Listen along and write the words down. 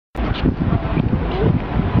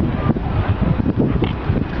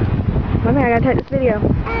here, I gotta take this video.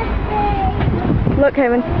 Look,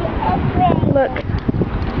 Kevin. Look.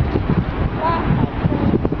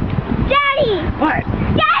 Daddy! What?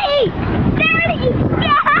 Daddy! Daddy!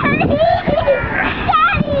 Daddy!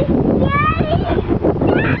 Daddy! Daddy!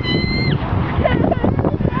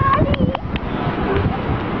 Daddy!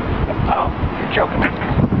 Oh, you're joking.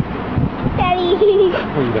 Daddy!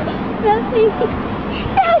 What are you doing? Daddy!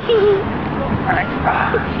 Daddy! Alright.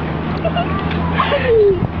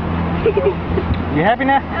 Daddy! You happy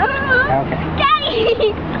now? Okay.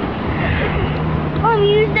 Daddy! Mom,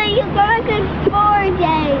 you said you're going to explore,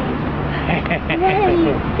 Daddy. Daddy!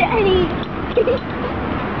 Daddy!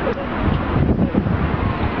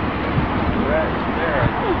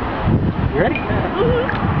 You ready?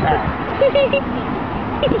 Alright.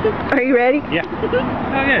 Are you ready? Yeah.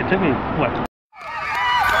 Oh yeah, it took me, what?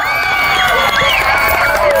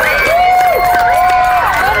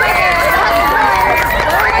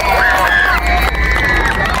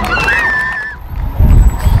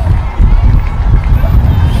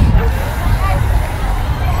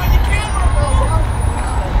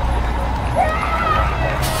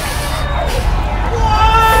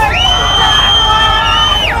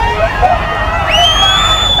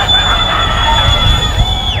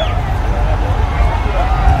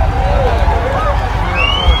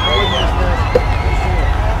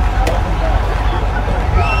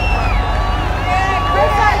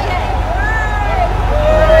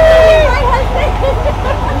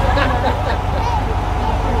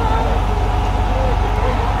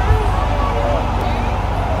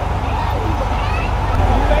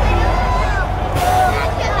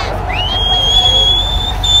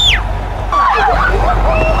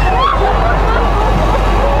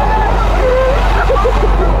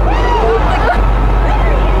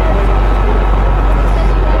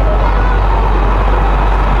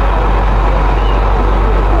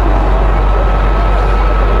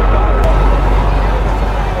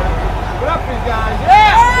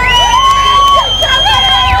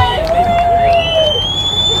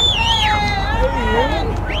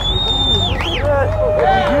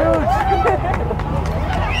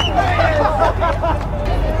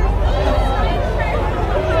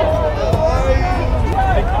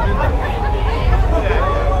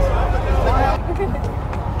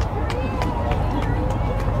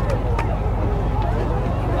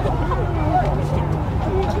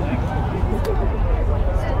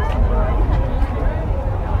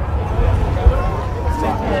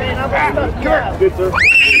 Good, sir.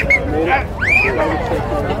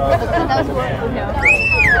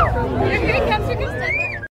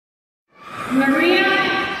 Maria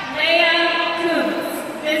Leah Coombs,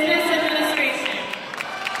 Business Administration.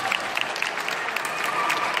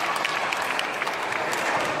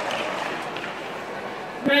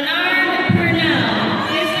 Renard Purnell,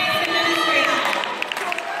 Business Administration.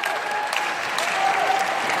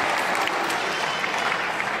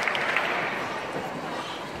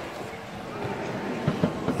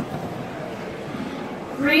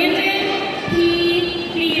 Brandon P.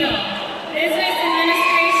 Beadle, Business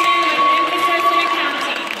Administration with emphasis in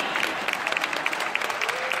accounting.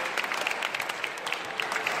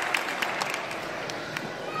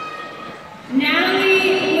 Natalie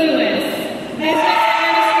Lewis, Business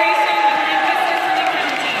Administration with emphasis in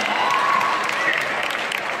accounting.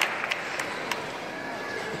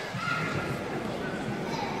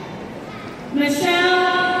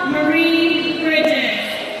 Michelle Marie Bridges,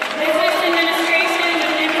 Business Administration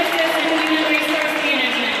with emphasis in human resource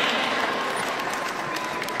management.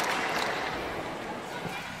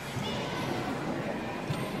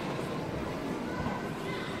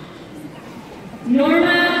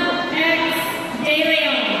 Norma X. De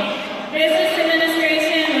Leon, Business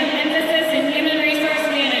Administration with emphasis in human resource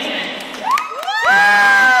management.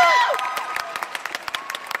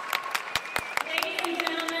 Ladies and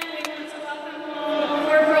gentlemen, we want to welcome home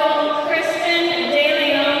Corporal Christian De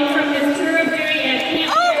Leon from his tour of duty at Camp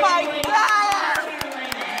Fairfield, North Carolina.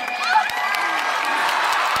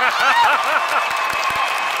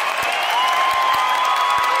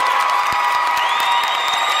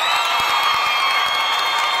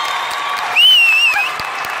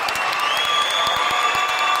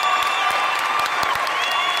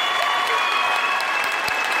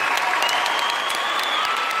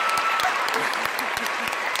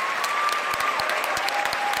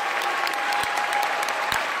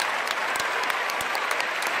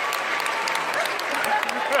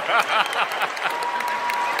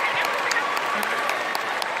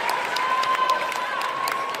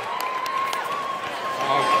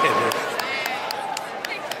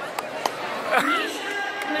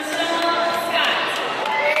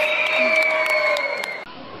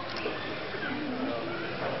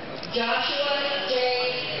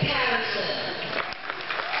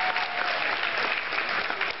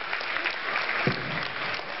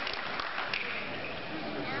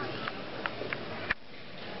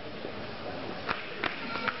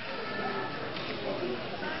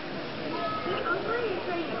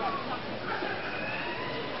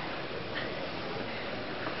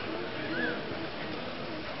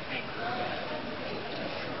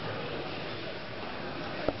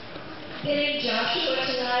 Lieutenant Joshua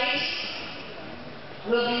tonight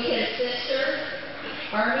will be his sister,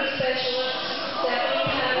 Army Specialist Stephanie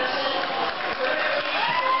Patterson, currently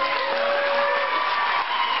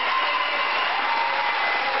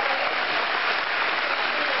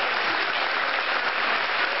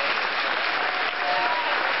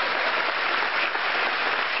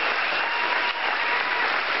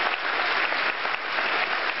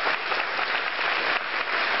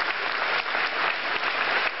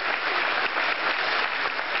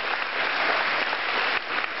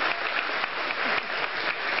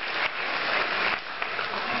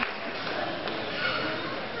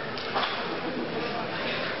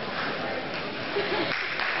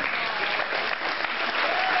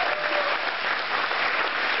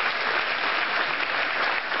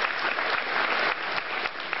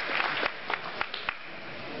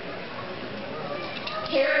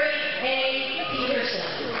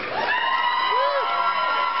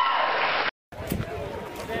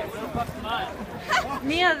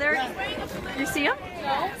Mia, there. You see him?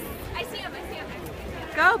 No. I see him.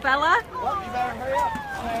 Go, Bella. Well, you better hurry up.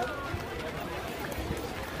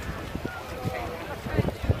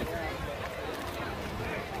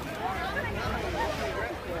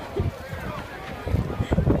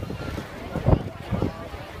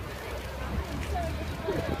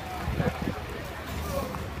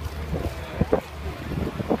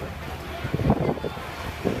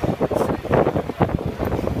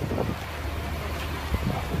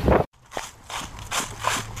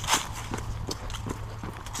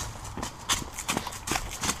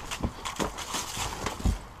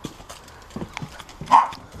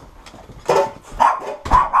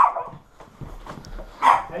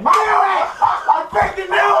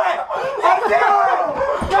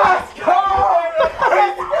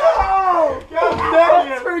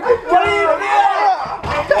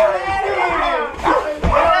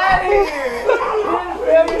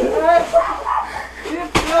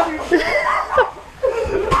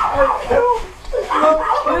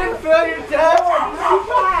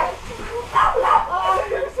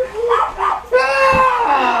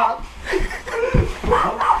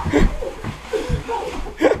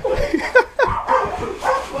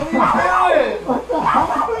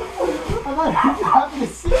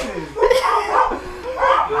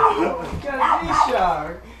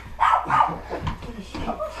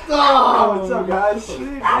 Oh, what's up, guys? What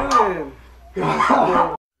are you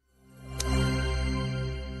doing?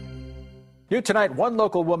 New tonight, one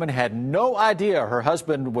local woman had no idea her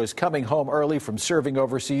husband was coming home early from serving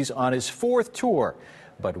overseas on his 4th tour.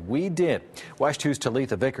 But we did. WESH 2's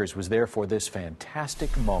Talitha Vickers was there for this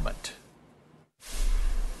fantastic moment.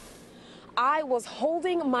 I was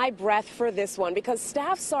holding my breath for this one because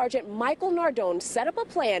Staff Sergeant Michael Nardone set up a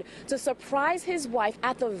plan to surprise his wife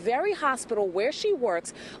at the very hospital where she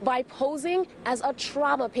works by posing as a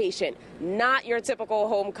trauma patient. Not your typical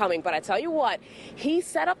homecoming, but I tell you what, he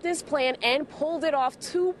set up this plan and pulled it off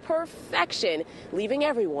to perfection, leaving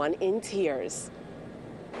everyone in tears.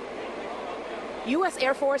 U.S.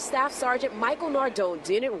 Air Force Staff Sergeant Michael Nardone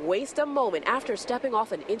didn't waste a moment after stepping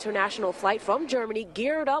off an international flight from Germany,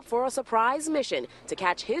 geared up for a surprise mission to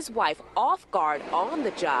catch his wife off guard on the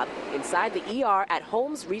job inside the ER at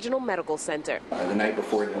Holmes Regional Medical Center. The night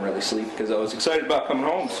before I didn't really sleep because I was excited about coming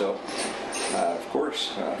home, so of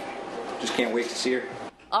course, just can't wait to see her.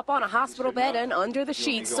 Up on a hospital bed and under the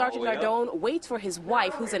sheets, Sergeant Nardone waits for his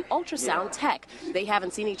wife, who's an ultrasound tech. They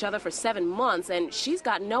haven't seen each other for 7 months, and she's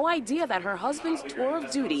got no idea that her husband's tour of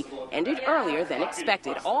duty ended earlier than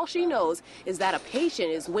expected. All she knows is that a patient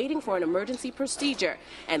is waiting for an emergency procedure,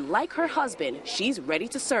 and like her husband, she's ready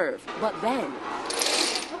to serve. But then...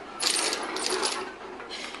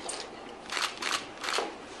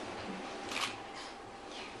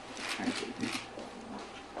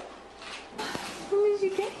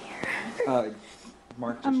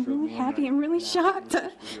 I'm really happy. I'm really shocked.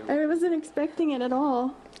 I wasn't expecting it at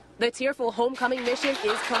all. The tearful homecoming mission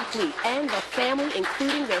is complete, and the family,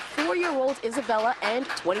 including their 4-year-old Isabella and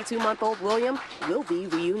 22-month-old William, will be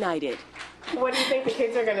reunited. What do you think the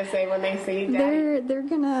kids are going to say when they see Daddy? They're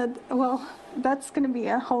gonna, well, that's gonna be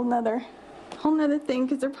a whole nother thing,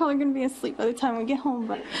 because they're probably gonna be asleep by the time we get home.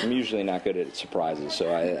 But I'm usually not good at surprises,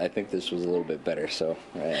 so I think this was a little bit better. So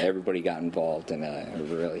everybody got involved, and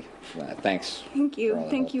really, thanks. Thank you.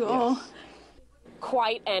 Thank you all.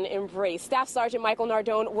 Quite an embrace. Staff Sergeant Michael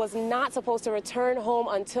Nardone was not supposed to return home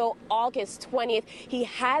until August 20th. He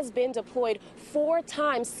has been deployed 4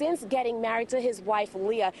 times since getting married to his wife,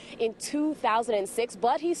 Leah, in 2006.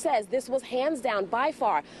 But he says this was hands down, by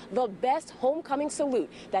far, the best homecoming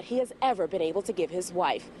salute that he has ever been able to give his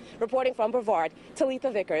wife. Reporting from Brevard,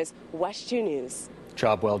 Talitha Vickers, WESH 2 News.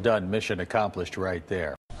 Job well done. Mission accomplished right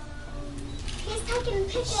there. He's taking a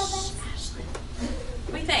picture of us.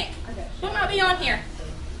 What do you think? What might be on here?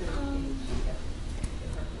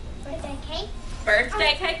 Birthday cake?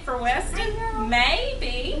 Birthday cake for Weston?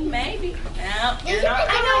 Maybe. No, you're not.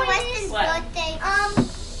 I know Weston's What? birthday.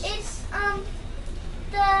 It's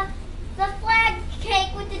the flag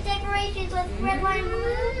cake with the decorations with red, white, and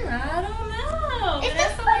blue. I don't know. It's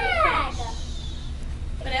Vanessa, the what do you flag.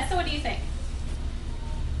 think? Vanessa, what do you think?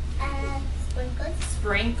 Sprinkles.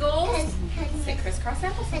 Sprinkles? Is it crisscross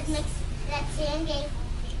apples? Because that Sam gave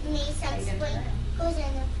me some sprinkles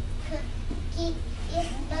and a cookie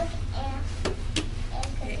book and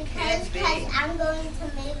because I'm going to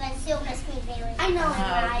move and she'll miss me very much. I know,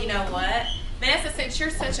 right? You know what? Vanessa, since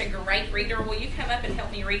you're such a great reader, will you come up and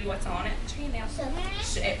help me read what's on it? Turn it down.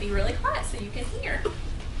 Should it be really quiet so you can hear?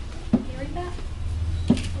 Can you read that?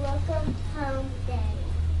 Welcome home, Daddy.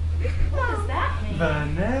 What does that mean?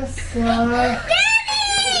 Vanessa. Daddy!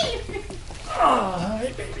 Oh,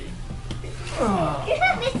 hi, baby. Oh,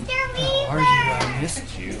 Mr. Weaver! how are you? I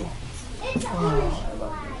missed you. It's orange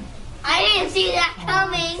flag. I didn't see that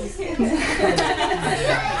coming.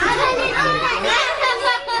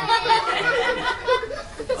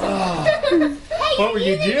 What were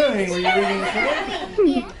you doing? Were you reading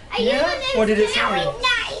the book? Yeah? What did it say?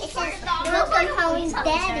 Welcome home,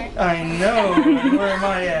 Daddy. I know. Where am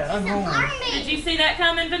I at? I'm home. Did you see that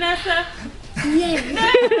coming, Vanessa? Yeah. Did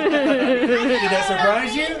that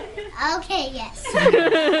surprise you? Okay, yes.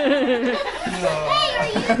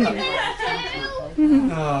 Oh.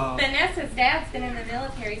 Oh. Vanessa's dad's been in the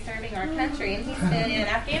military serving our country, and he's been in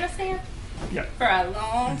Afghanistan Yeah. for a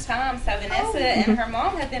long time. So Vanessa and her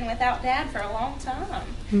mom have been without dad for a long time.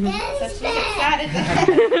 So she's excited.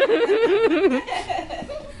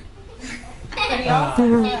 Pretty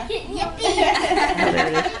awesome. Yippee.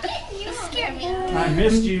 You scared me. I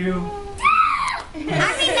missed you. I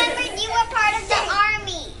remembered you were part of the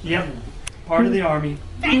army. Yep. Part of the army.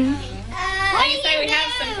 What do you say we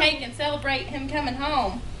have some cake and celebrate him coming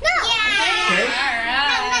home? No. Okay. All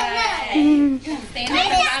right. Stand up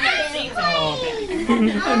and find your seats. Oh,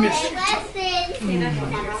 baby. I missed you.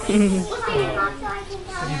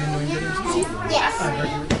 Yes.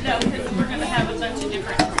 No, because we're going to have a bunch of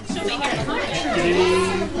different. She'll be here in a minute.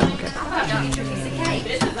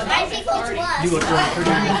 This is a I think it's You was. look really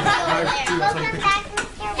pretty.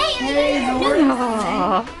 Hey, how are you?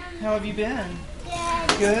 How have you been?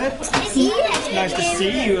 Good? It's nice to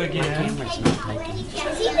see you again.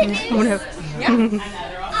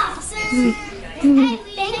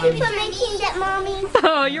 Thank you for making that, Mommy.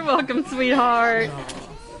 Oh, you're welcome, sweetheart.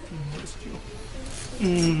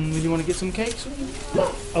 You want to get some cakes?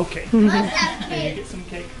 Okay. Here, you get some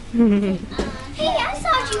cake. Hey, I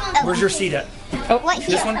saw you on Where's your seat at? right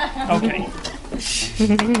This here. one? Okay.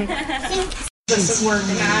 This is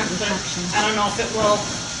working out, but I don't know if it will.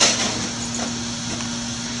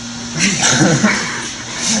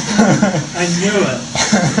 I knew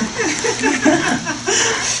it.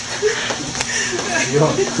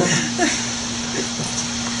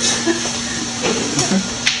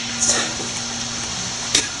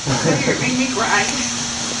 You're making me cry.